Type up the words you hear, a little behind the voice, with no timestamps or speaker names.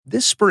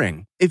This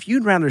spring, if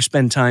you'd rather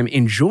spend time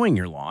enjoying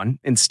your lawn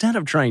instead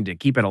of trying to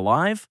keep it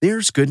alive,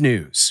 there's good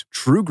news.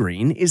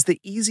 TruGreen is the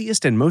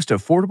easiest and most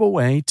affordable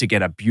way to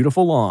get a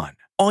beautiful lawn.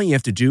 All you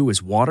have to do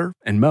is water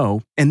and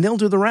mow, and they'll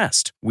do the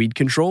rest. Weed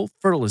control,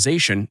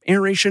 fertilization,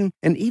 aeration,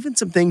 and even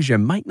some things you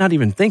might not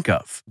even think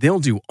of. They'll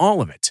do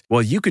all of it,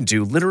 while you can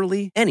do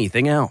literally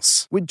anything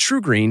else. With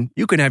TruGreen,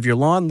 you can have your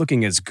lawn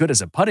looking as good as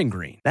a putting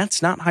green.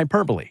 That's not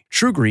hyperbole.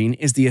 TruGreen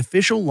is the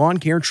official lawn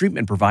care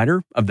treatment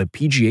provider of the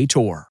PGA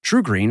Tour.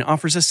 TruGreen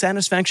offers a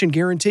satisfaction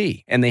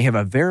guarantee, and they have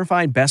a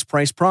verified best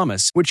price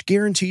promise, which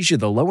guarantees you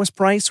the lowest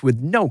price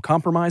with no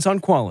compromise on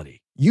quality.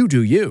 You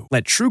do you.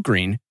 Let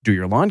TruGreen do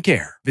your lawn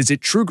care. Visit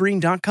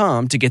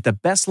TruGreen.com to get the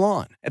best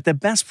lawn at the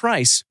best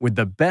price with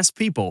the best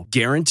people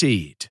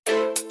guaranteed.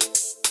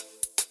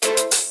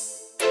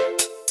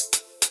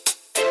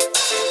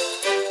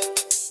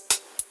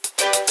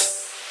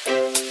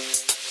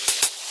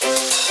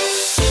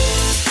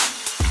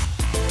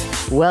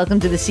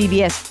 Welcome to the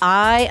CBS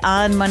Eye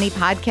on Money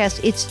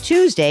podcast. It's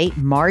Tuesday,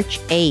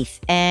 March 8th,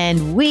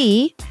 and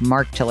we,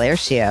 Mark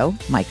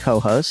Talercio, my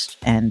co-host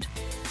and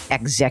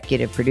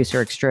executive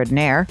producer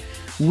extraordinaire,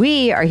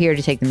 we are here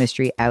to take the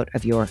mystery out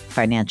of your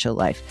financial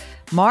life.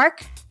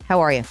 Mark, how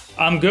are you?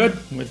 I'm good.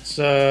 It's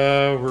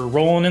we're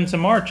rolling into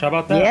March. How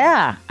about that?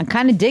 Yeah, I'm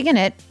kind of digging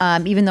it.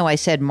 Even though I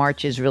said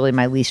March is really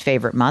my least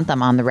favorite month,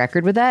 I'm on the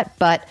record with that.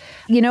 But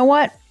you know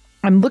what?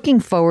 I'm looking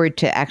forward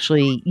to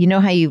actually, you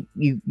know how you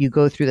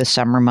go through the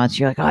summer months,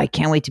 you're like, oh, I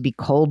can't wait to be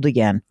cold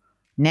again.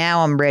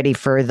 Now I'm ready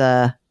for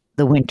the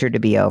winter to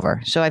be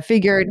over. So I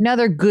figure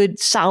another good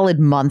solid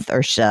month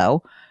or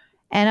so.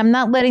 And I'm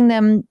not letting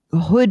them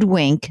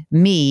hoodwink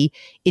me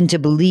into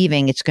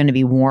believing it's going to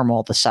be warm all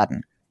of a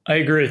sudden. I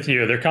agree with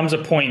you. There comes a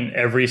point in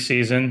every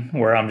season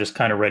where I'm just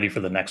kind of ready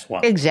for the next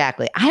one.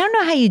 Exactly. I don't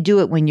know how you do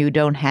it when you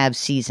don't have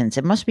seasons.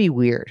 It must be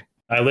weird.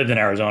 I lived in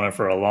Arizona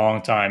for a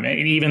long time.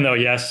 And even though,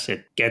 yes,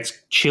 it gets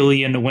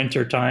chilly in the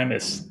winter time,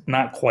 it's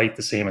not quite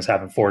the same as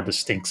having 4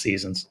 distinct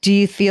seasons. Do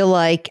you feel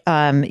like,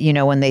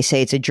 when they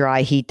say it's a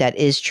dry heat, that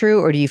is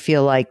true? Or do you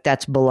feel like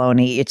that's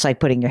baloney? It's like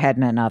putting your head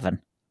in an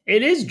oven.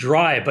 It is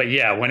dry, but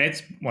yeah, when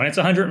it's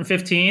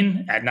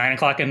 115 at 9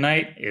 o'clock at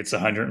night, it's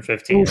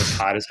 115. Oof. It's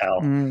hot as hell.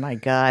 Oh my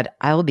God.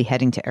 I will be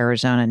heading to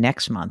Arizona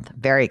next month.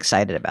 Very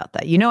excited about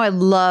that. You know, I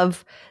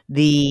love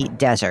the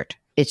desert.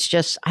 It's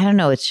just, I don't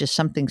know, it's just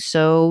something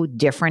so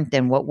different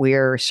than what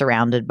we're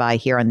surrounded by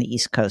here on the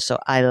East Coast. So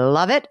I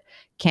love it.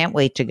 Can't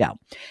wait to go.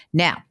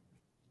 Now,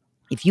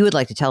 if you would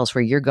like to tell us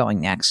where you're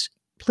going next,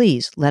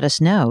 please let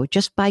us know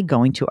just by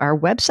going to our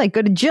website.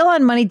 Go to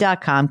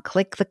JillOnMoney.com,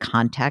 click the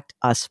Contact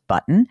Us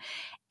button,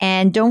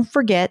 and don't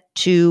forget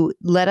to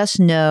let us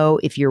know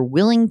if you're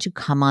willing to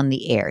come on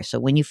the air. So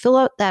when you fill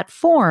out that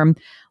form,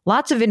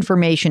 lots of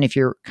information if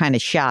you're kind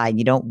of shy and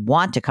you don't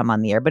want to come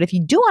on the air. But if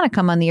you do want to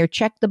come on the air,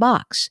 check the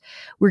box.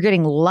 We're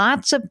getting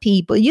lots of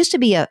people. It used to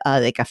be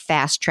like a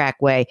fast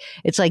track way.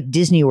 It's like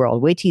Disney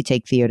World. Wait till you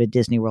take Theo to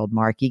Disney World,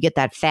 Mark. You get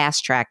that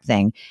fast track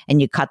thing and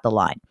you cut the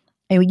line.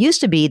 And it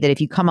used to be that if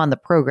you come on the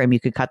program, you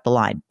could cut the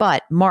line.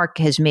 But Mark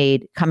has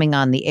made coming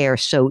on the air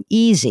so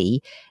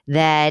easy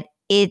that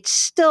it's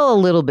still a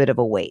little bit of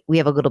a wait. We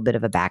have a little bit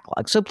of a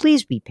backlog. So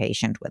please be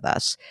patient with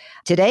us.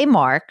 Today,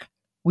 Mark,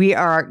 we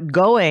are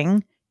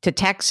going to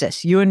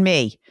Texas, you and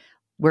me.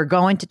 We're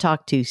going to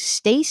talk to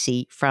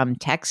Stacy from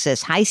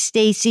Texas. Hi,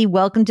 Stacy.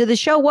 Welcome to the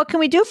show. What can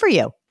we do for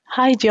you?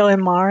 Hi, Jill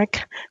and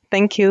Mark.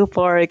 Thank you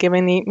for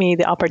giving me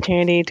the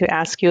opportunity to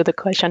ask you the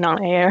question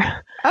on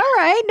air. All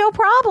right, no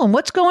problem.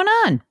 What's going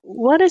on?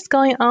 What is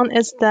going on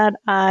is that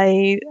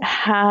I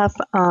have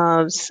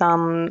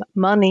some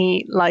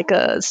money,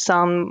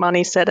 some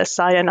money set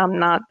aside, and I'm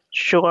not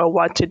sure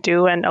what to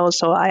do. And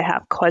also I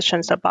have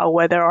questions about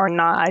whether or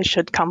not I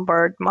should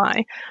convert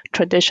my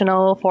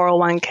traditional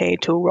 401k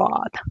to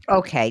Roth.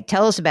 Okay,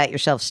 tell us about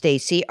yourself,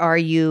 Stacy. Are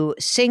you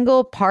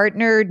single,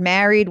 partnered,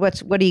 married?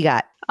 What do you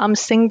got? I'm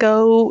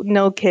single,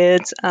 no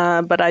kids,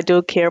 but I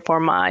do care for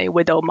my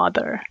widow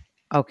mother.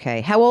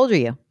 Okay. How old are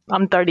you?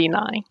 I'm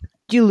 39.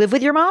 Do you live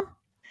with your mom?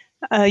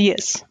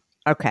 Yes.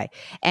 Okay.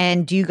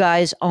 And do you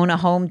guys own a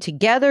home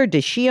together?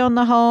 Does she own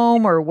the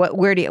home, or what?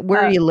 Where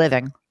are you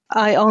living?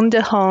 I own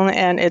the home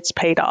and it's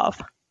paid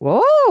off.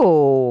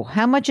 Whoa!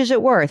 How much is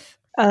it worth?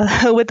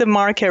 With the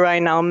market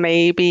right now,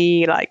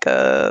 maybe like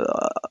a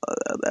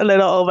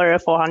little over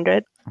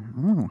 400.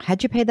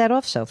 How'd you pay that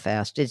off so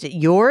fast? Is it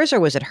yours or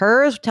was it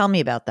hers? Tell me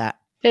about that.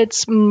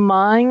 It's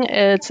mine.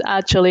 It's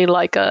actually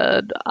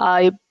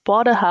I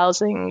bought a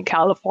house in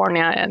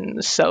California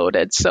and sold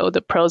it. So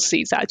the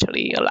proceeds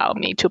actually allow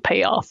me to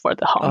pay off for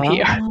the home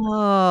here.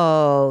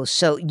 Oh,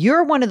 so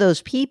you're one of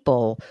those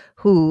people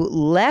who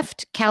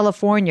left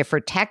California for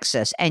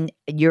Texas, and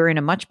you're in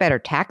a much better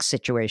tax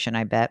situation,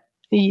 I bet.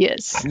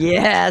 Yes.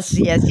 Yes,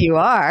 you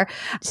are.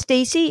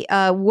 Stacy,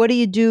 what do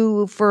you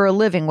do for a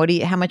living?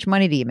 How much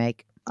money do you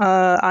make?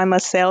 I'm a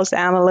sales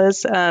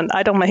analyst and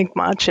I don't make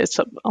much. It's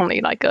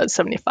only like a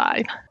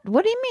 75.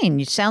 What do you mean?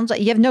 You sounds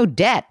like you have no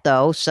debt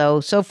though.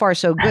 So far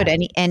so good.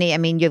 I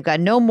mean, you've got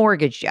no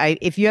mortgage.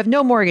 If you have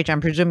no mortgage,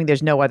 I'm presuming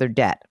there's no other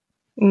debt.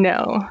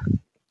 No.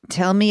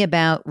 Tell me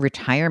about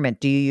retirement.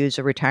 Do you use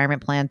a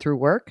retirement plan through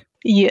work?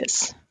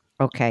 Yes.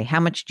 Okay. How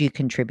much do you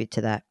contribute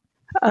to that?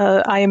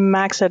 I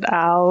max it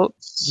out.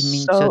 You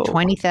mean so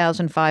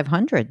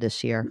 20,500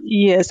 this year?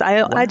 Yes,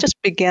 Wow. I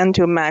just began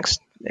to max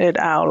it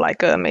out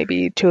like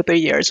maybe 2 or 3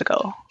 years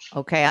ago.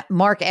 Okay.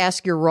 Mark,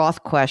 ask your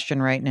Roth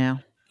question right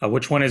now.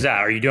 Which one is that?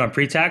 Are you doing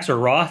pre-tax or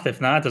Roth?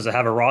 If not, does it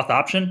have a Roth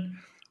option?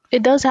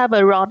 It does have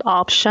a Roth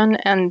option,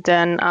 and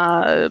then,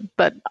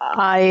 but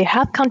I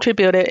have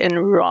contributed in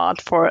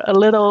Roth for a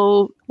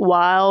little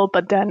while,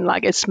 but then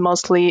like it's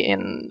mostly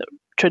in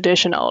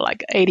traditional,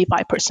 like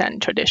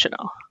 85%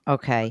 traditional.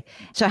 Okay.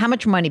 So how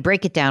much money?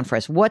 Break it down for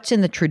us. What's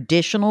in the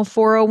traditional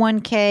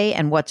 401k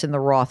and what's in the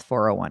Roth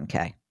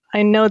 401k?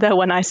 I know that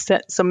when I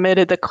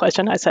submitted the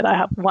question, I said I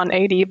have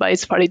 180, but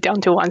it's probably down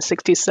to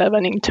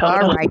 167 in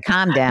total. All right,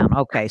 calm down.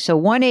 Okay. So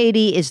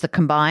 180 is the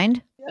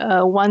combined?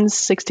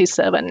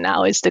 167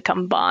 now is the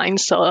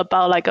combined. So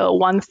about like a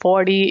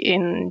 140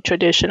 in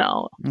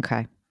traditional.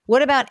 Okay.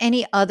 What about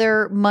any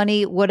other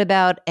money? What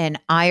about an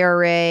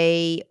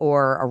IRA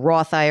or a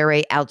Roth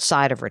IRA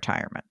outside of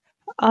retirement?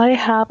 I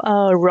have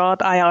a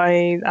Roth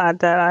IRA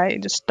that I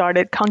just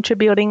started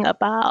contributing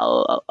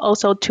about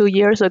also 2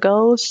 years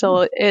ago.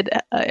 So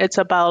it's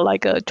about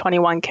like a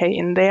 21K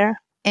in there.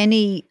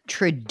 Any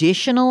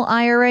traditional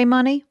IRA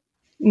money?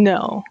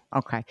 No.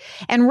 Okay.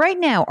 And right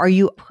now, are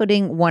you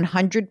putting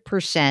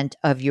 100%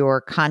 of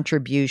your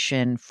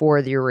contribution for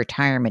your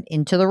retirement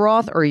into the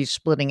Roth, or are you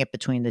splitting it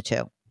between the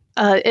two?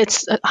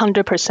 It's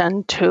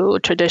 100% to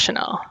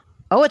traditional.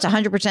 Oh, it's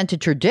 100% to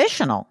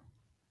traditional.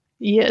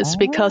 Yes,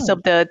 because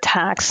of the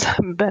tax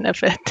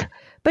benefit.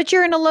 But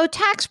you're in a low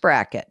tax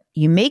bracket.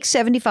 You make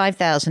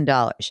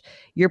 $75,000.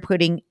 You're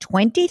putting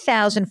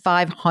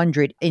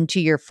 $20,500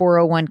 into your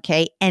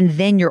 401k, and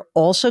then you're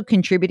also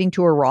contributing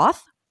to a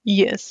Roth?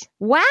 Yes.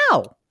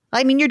 Wow.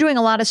 I mean, you're doing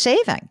a lot of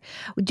saving.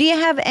 Do you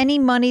have any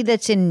money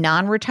that's in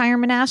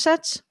non-retirement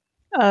assets?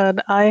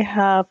 I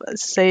have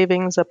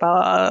savings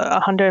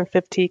about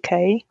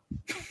 150K.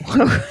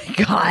 Oh,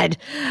 God.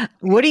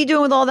 What are you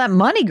doing with all that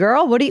money,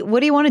 girl? What do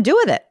you want to do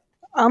with it?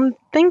 I'm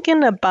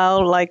thinking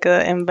about like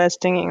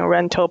investing in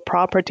rental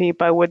property,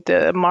 but with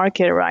the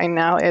market right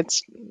now, it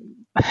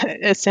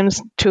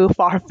seems too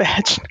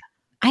far-fetched.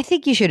 I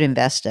think you should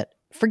invest it.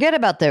 Forget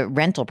about the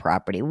rental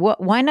property.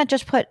 Why not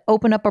just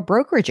open up a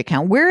brokerage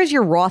account? Where is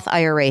your Roth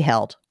IRA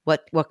held?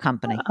 What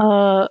company?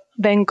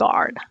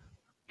 Vanguard.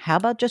 How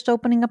about just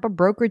opening up a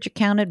brokerage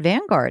account at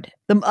Vanguard?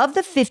 Of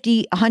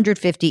the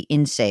 150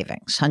 in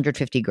savings,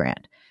 150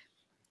 grand.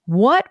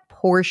 What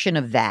portion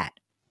of that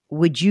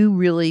would you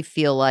really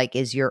feel like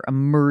is your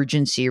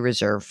emergency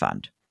reserve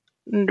fund?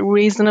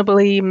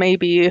 Reasonably,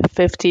 maybe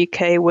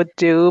 50K would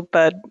do,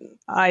 but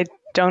I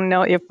don't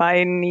know if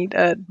I need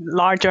a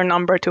larger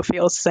number to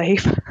feel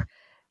safe.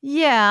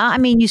 Yeah, I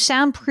mean, you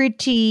sound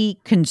pretty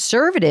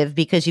conservative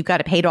because you've got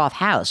a paid off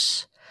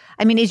house.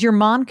 I mean, is your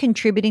mom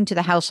contributing to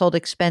the household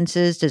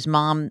expenses? Does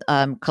mom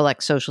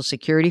collect Social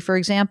Security, for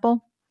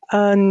example?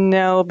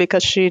 No,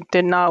 because she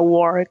did not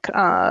work.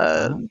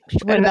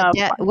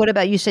 What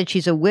about you said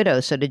she's a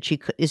widow? So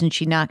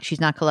she's not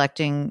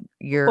collecting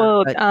your...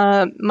 Well,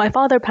 my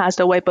father passed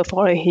away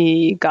before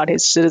he got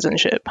his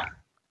citizenship.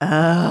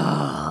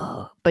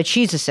 Oh, but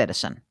she's a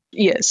citizen.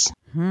 Yes.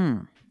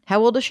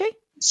 How old is she?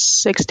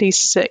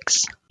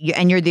 66.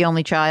 And you're the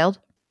only child?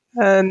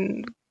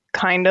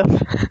 Kind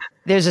of.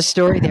 There's a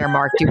story there,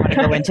 Mark. Do you want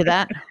to go into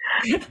that?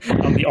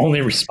 I'm the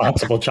only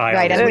responsible child.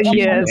 Right.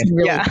 Yes. Doesn't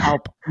really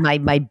help.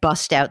 My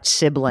bust out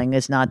sibling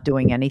is not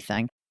doing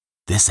anything.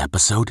 This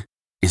episode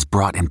is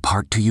brought in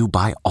part to you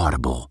by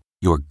Audible,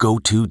 your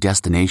go-to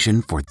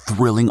destination for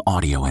thrilling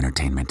audio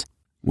entertainment.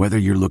 Whether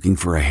you're looking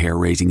for a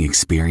hair-raising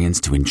experience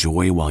to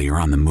enjoy while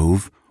you're on the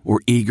move or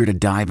eager to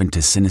dive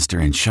into sinister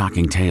and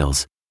shocking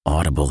tales,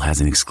 Audible has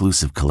an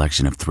exclusive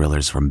collection of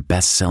thrillers from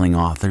best-selling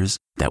authors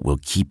that will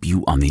keep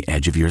you on the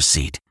edge of your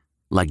seat.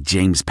 Like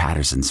James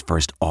Patterson's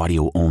first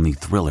audio-only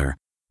thriller,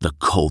 The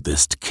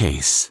Coldest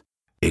Case.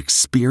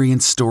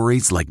 Experience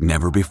stories like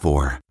never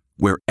before,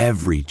 where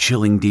every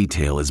chilling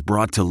detail is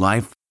brought to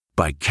life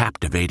by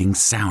captivating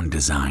sound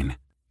design.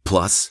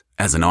 Plus,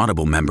 as an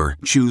Audible member,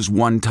 choose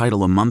one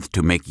title a month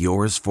to make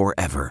yours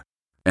forever.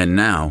 And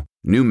now,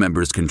 new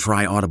members can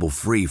try Audible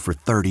free for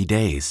 30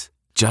 days.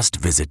 Just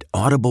visit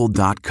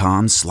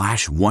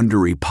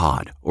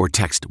audible.com/WonderyPod or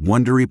text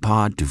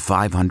WonderyPod to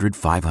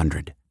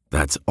 500-500.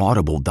 That's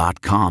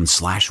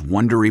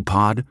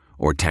audible.com/WonderyPod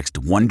or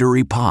text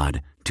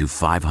WonderyPod to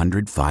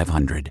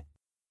 500-500.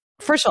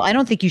 First of all, I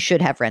don't think you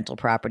should have rental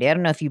property. I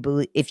don't know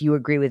if you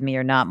agree with me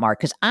or not, Mark,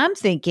 because I'm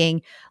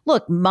thinking,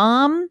 look,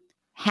 mom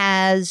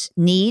has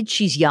needs.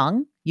 She's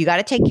young. You got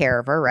to take care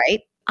of her,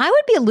 right? I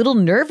would be a little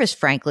nervous,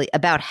 frankly,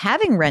 about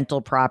having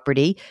rental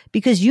property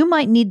because you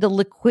might need the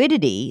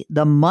liquidity,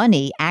 the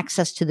money,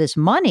 access to this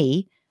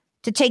money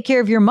to take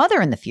care of your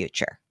mother in the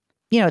future.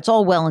 You know, it's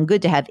all well and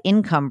good to have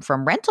income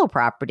from rental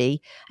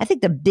property. I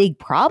think the big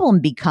problem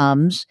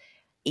becomes,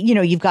 you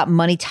know, you've got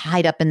money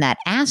tied up in that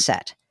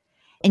asset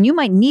and you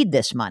might need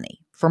this money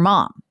for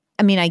mom.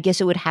 I mean, I guess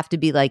it would have to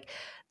be like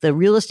the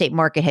real estate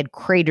market had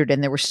cratered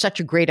and there was such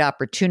a great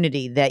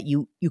opportunity that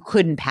you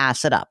couldn't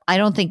pass it up. I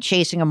don't think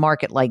chasing a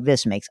market like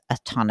this makes a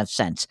ton of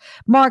sense.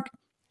 Mark,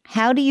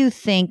 how do you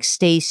think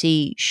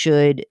Stacy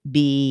should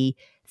be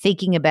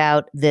thinking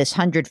about this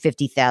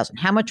 $150,000?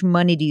 How much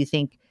money do you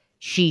think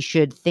she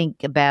should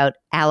think about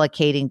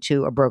allocating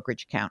to a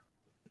brokerage account?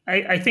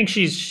 I think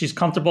she's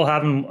comfortable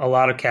having a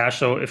lot of cash.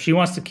 So if she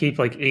wants to keep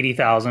like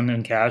 80,000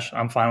 in cash,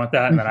 I'm fine with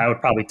that. And then I would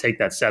probably take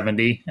that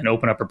 70 and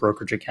open up a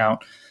brokerage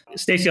account.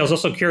 Stacy, I was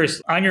also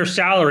curious, on your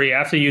salary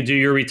after you do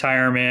your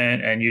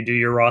retirement and you do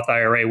your Roth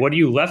IRA, what are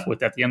you left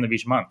with at the end of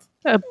each month?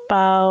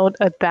 About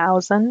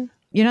 1,000.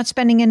 You're not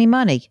spending any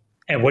money.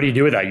 And what do you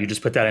do with that? You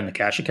just put that in the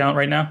cash account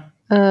right now?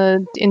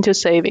 Into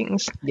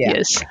savings. Yeah.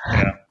 Yes.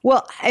 Yeah.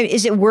 Well,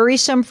 is it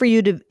worrisome for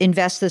you to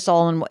invest this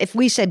all in? If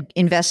we said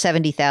invest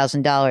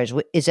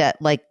 $70,000, is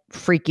that like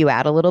freak you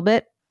out a little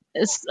bit?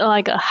 It's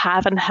like a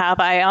half and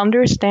half. I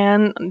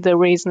understand the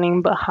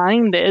reasoning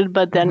behind it,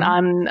 but then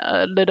I'm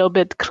a little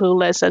bit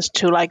clueless as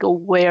to like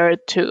where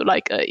to,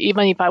 like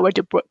even if I were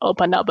to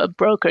open up a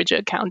brokerage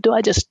account, do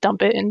I just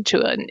dump it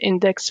into an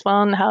index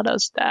fund? How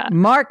does that?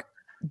 Mark,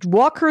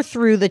 walk her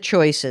through the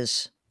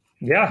choices.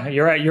 Yeah,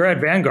 you're at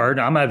Vanguard.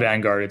 I'm at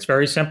Vanguard. It's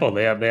very simple.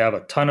 They have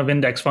a ton of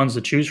index funds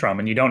to choose from,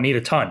 and you don't need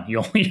a ton.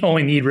 You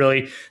only need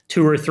really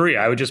 2 or 3.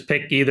 I would just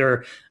pick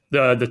either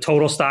the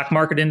total stock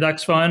market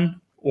index fund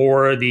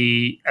or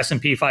the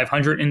S&P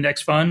 500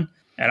 index fund,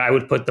 and I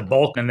would put the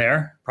bulk in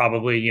there,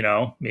 probably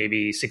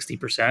maybe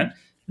 60%.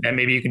 Then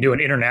maybe you can do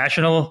an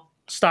international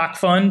stock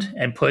fund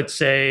and put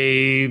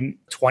say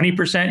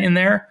 20% in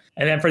there,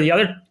 and then for the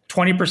other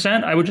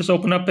 20%, I would just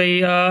open up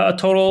a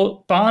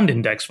total bond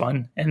index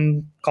fund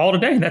and call it a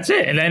day. That's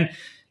it. And then,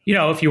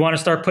 if you want to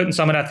start putting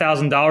some of that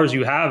 $1,000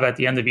 you have at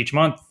the end of each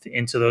month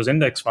into those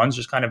index funds,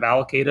 just kind of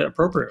allocate it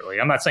appropriately.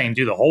 I'm not saying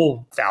do the whole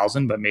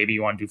 1,000, but maybe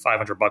you want to do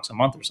 $500 a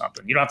month or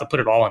something. You don't have to put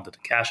it all into the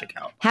cash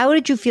account. How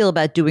did you feel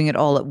about doing it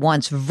all at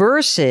once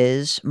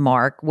versus,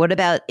 Mark, what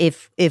about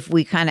if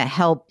we kind of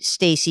help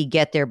Stacy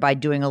get there by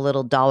doing a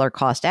little dollar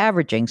cost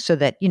averaging so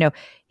that,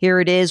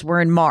 here it is,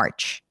 we're in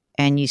March.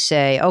 And you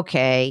say,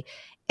 okay,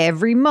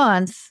 every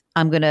month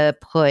I'm going to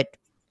put,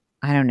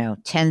 I don't know,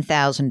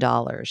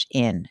 $10,000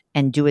 in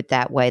and do it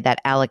that way,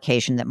 that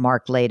allocation that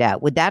Mark laid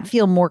out. Would that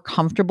feel more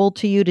comfortable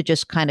to you to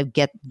just kind of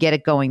get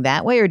it going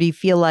that way? Or do you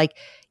feel like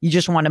you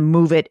just want to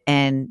move it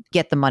and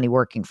get the money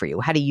working for you?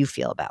 How do you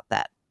feel about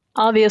that?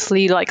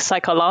 Obviously, like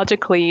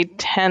psychologically,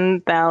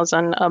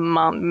 10,000 a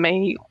month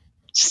may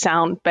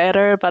sound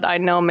better, but I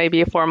know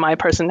maybe for my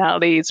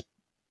personality, it's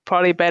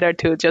probably better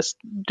to just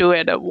do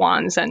it at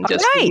once and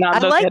just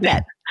not look at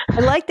it. I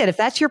like that. If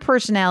that's your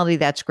personality,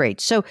 that's great.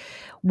 So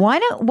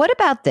what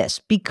about this?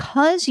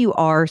 Because you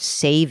are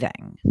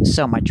saving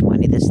so much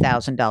money, this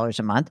 $1,000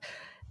 a month,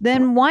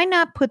 then why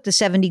not put the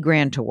 70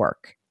 grand to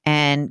work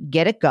and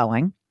get it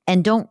going?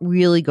 And don't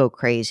really go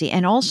crazy.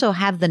 And also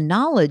have the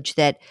knowledge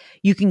that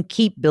you can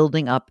keep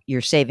building up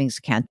your savings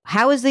account.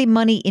 How is the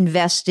money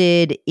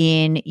invested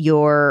in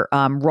your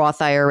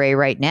Roth IRA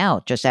right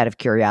now? Just out of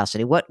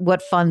curiosity,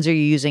 what funds are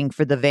you using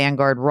for the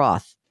Vanguard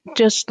Roth?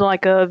 Just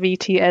like a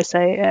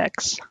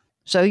VTSAX.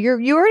 So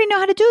you already know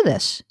how to do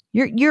this.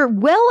 You're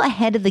well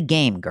ahead of the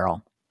game,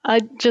 girl. I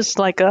just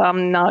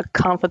I'm not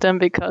confident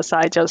because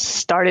I just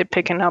started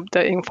picking up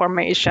the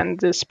information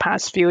this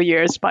past few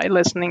years by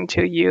listening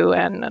to you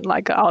and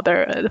like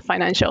other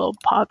financial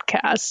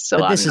podcasts. So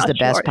but this is the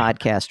best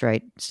podcast,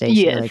 right,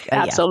 Stacey? Yes,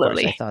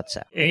 absolutely. Yeah, I thought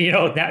so.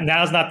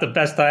 Now's not the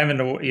best time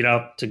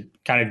to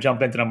kind of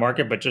jump into the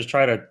market, but just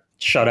try to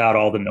shut out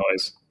all the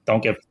noise.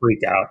 Don't get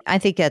freaked out. I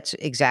think that's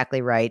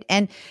exactly right.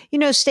 And,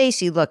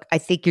 Stacey, look, I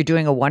think you're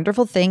doing a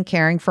wonderful thing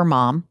caring for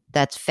mom.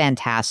 That's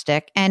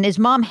fantastic. And is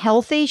mom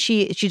healthy?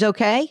 She's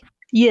okay?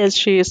 Yes,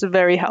 she is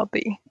very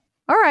healthy.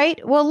 All right.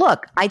 Well,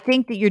 look, I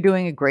think that you're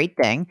doing a great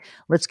thing.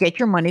 Let's get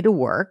your money to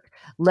work.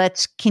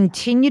 Let's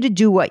continue to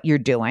do what you're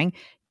doing.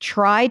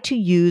 Try to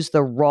use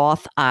the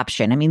Roth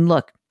option. I mean,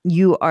 look,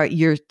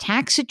 your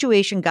tax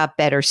situation got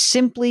better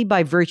simply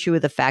by virtue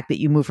of the fact that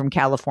you moved from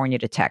California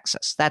to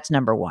Texas. That's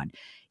number one.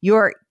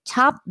 Your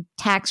top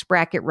tax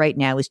bracket right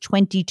now is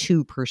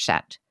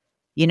 22%.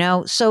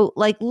 So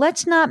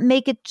let's not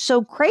make it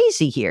so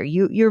crazy here.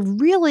 You're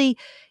really,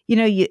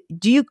 do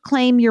you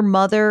claim your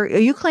mother? Are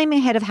you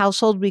claiming head of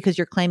household because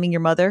you're claiming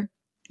your mother?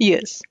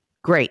 Yes.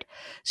 Great.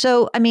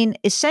 So, I mean,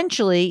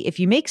 essentially, if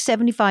you make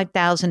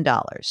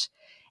 $75,000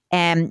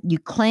 and you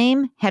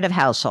claim head of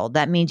household,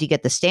 that means you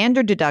get the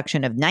standard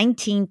deduction of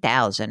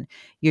 $19,000.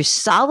 You're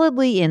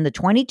solidly in the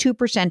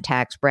 22%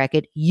 tax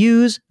bracket.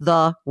 Use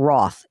the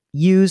Roth.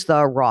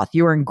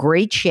 You're in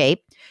great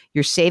shape.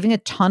 You're saving a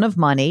ton of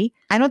money.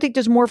 I don't think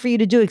there's more for you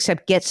to do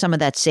except get some of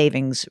that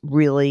savings,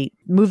 really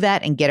move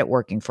that and get it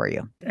working for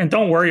you. And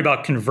don't worry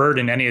about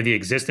converting any of the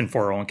existing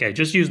 401k.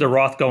 Just use the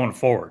Roth going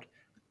forward.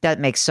 That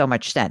makes so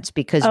much sense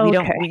because we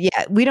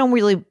don't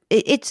really,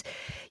 it's,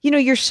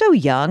 you're so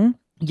young.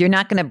 You're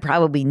not going to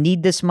probably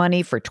need this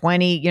money for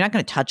 20. You're not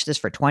going to touch this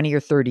for 20 or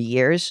 30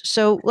 years.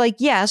 So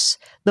yes,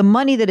 the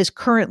money that is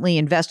currently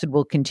invested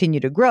will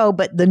continue to grow,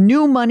 but the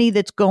new money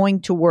that's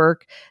going to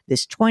work,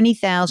 this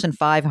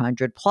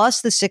 $20,500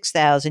 plus the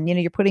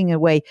 $6,000, you're putting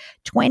away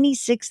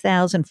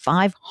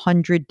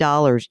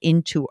 $26,500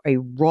 into a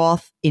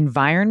Roth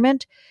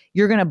environment.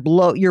 You're going to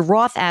blow, your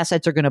Roth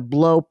assets are going to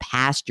blow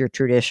past your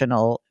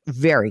traditional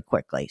very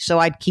quickly. So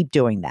I'd keep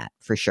doing that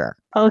for sure.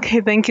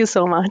 Okay, thank you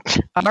so much.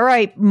 All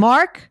right,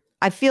 Mark,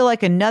 I feel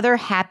like another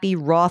happy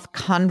Roth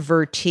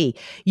convertee.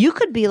 You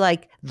could be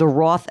like the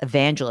Roth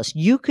evangelist.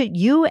 You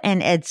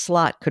and Ed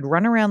Slott could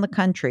run around the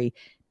country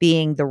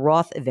being the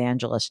Roth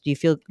evangelist. Do you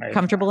feel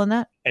comfortable in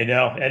that? I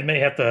know. Ed may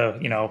have to,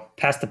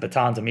 pass the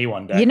baton to me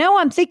one day.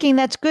 I'm thinking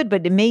that's good,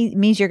 but it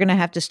means you're going to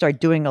have to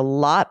start doing a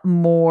lot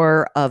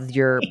more of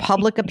your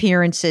public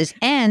appearances,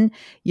 and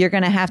you're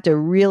going to have to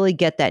really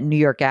get that New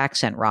York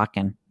accent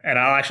rocking. And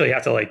I'll actually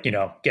have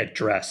to get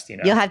dressed,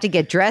 You'll have to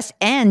get dressed,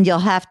 and you'll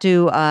have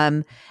to,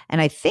 and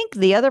I think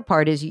the other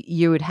part is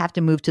you would have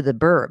to move to the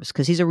burbs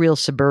because he's a real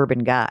suburban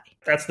guy.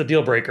 That's the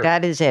deal breaker.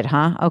 That is it,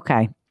 huh?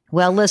 Okay.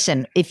 Well,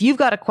 listen, if you've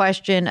got a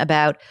question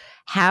about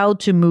how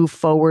to move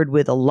forward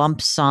with a lump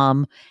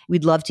sum,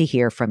 we'd love to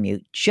hear from you.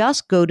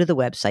 Just go to the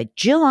website,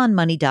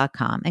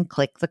 JillOnMoney.com, and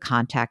click the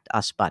Contact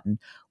Us button.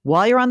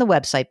 While you're on the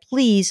website,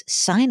 please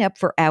sign up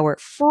for our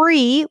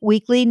free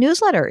weekly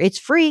newsletter. It's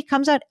free,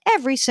 comes out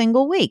every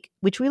single week,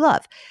 which we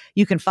love.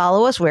 You can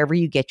follow us wherever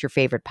you get your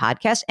favorite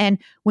podcasts. And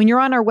when you're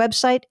on our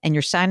website and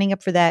you're signing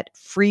up for that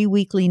free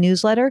weekly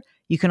newsletter,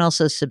 you can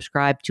also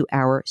subscribe to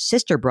our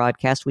sister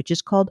broadcast, which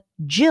is called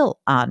Jill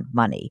on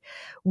Money.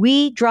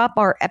 We drop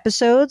our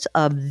episodes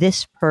of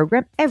this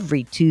program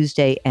every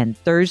Tuesday and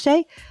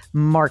Thursday.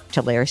 Mark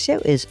Talercio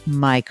is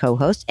my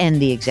co-host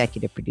and the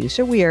executive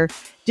producer. We are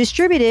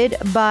distributed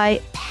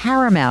by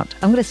Paramount.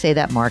 I'm going to say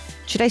that, Mark.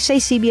 Should I say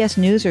CBS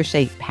News or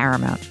say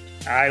Paramount?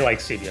 I like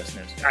CBS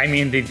News. I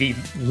mean, the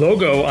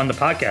logo on the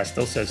podcast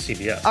still says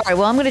CBS. All right,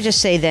 well, I'm going to just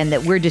say then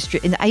that we're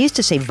I used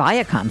to say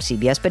Viacom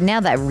CBS, but now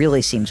that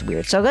really seems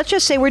weird. So let's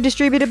just say we're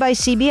distributed by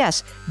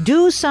CBS.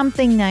 Do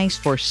something nice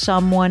for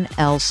someone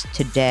else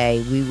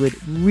today. We would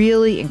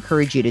really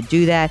encourage you to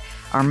do that.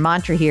 Our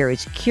mantra here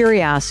is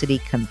curiosity,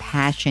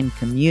 compassion,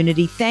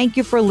 community. Thank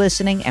you for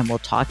listening, and we'll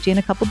talk to you in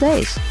a couple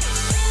days.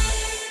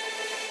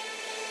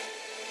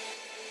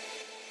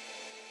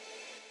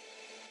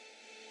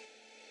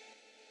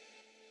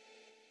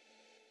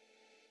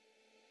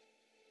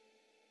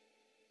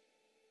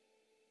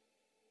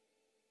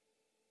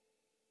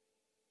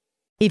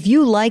 If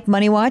you like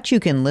Money Watch, you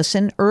can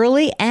listen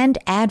early and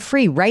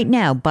ad-free right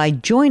now by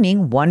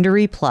joining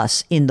Wondery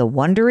Plus in the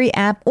Wondery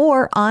app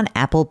or on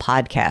Apple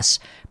Podcasts.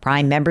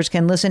 Prime members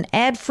can listen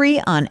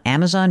ad-free on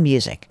Amazon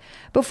Music.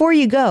 Before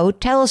you go,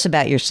 tell us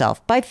about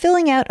yourself by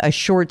filling out a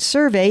short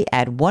survey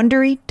at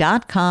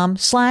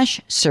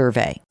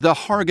Wondery.com/survey. The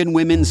Hargan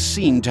women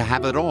seemed to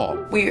have it all.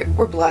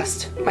 We're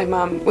blessed. My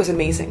mom was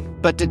amazing.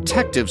 But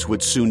detectives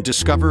would soon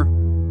discover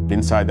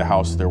inside the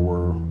house, there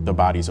were the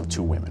bodies of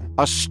 2 women.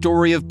 A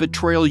story of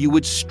betrayal you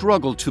would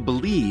struggle to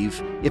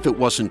believe if it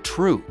wasn't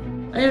true.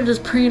 I am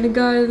just praying to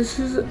God, this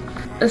is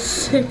a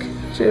sick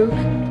joke.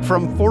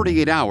 From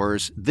 48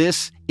 Hours,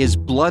 this is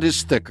Blood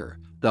is Thicker,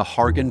 the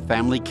Hargan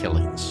Family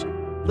Killings.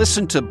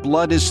 Listen to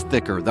Blood is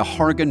Thicker, the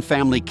Hargan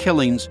Family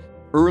Killings,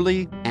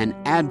 early and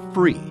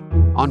ad-free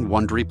on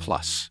Wondery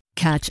Plus.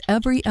 Catch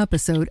every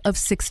episode of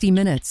 60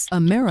 Minutes,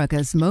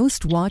 America's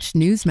most watched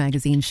news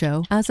magazine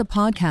show, as a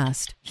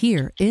podcast.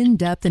 Hear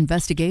in-depth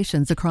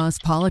investigations across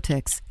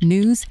politics,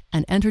 news,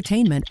 and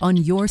entertainment on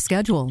your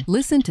schedule.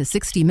 Listen to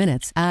 60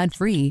 Minutes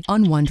ad-free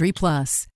on Wondery Plus.